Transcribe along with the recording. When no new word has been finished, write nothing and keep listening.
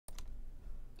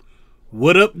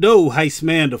What up, though? Heist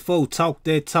man, the foe, talk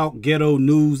that talk, ghetto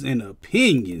news and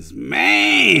opinions.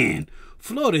 Man,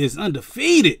 Florida is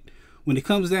undefeated when it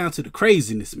comes down to the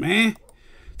craziness, man.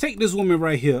 Take this woman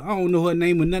right here. I don't know her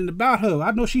name or nothing about her.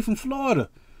 I know she from Florida.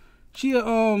 She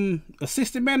a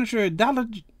assistant manager at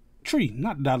Dollartree,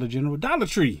 not Dollar General,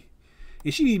 Dollartree,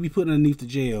 and she need to be put underneath the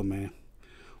jail, man.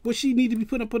 What she need to be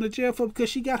put up in the jail for? Because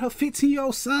she got her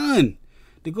 15-year-old son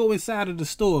to go inside of the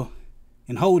store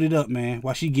and hold it up, man,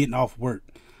 while she getting off work.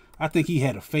 I think he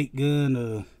had a fake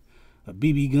gun, a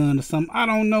BB gun or something. I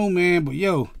don't know, man, but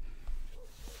yo,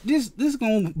 this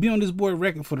gonna be on this boy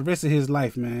record for the rest of his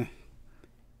life, man.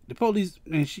 The police,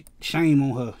 man, shame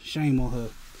on her, shame on her.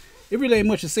 It really ain't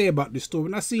much to say about this story.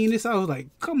 When I seen this, I was like,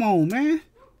 come on, man,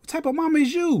 what type of mama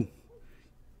is you?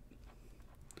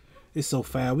 It's so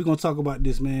foul. We're gonna talk about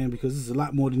this, man, because there's a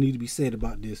lot more that need to be said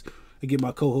about this. I get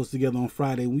my co-host together on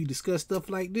Friday and we discuss stuff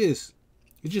like this.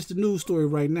 It's just a news story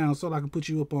right now. It's all I can put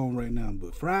you up on right now.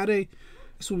 But Friday,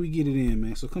 that's when we get it in,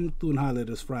 man. So come through and holler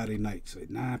at us Friday nights at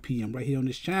 9 p.m. right here on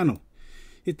this channel.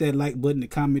 Hit that like button, the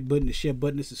comment button, the share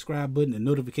button, the subscribe button, the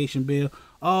notification bell.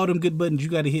 All them good buttons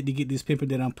you got to hit to get this pimping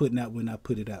that I'm putting out when I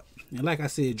put it out. And like I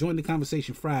said, join the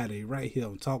conversation Friday right here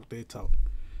on Talk That Talk.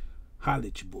 Holla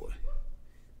at your boy.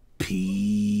 Peace.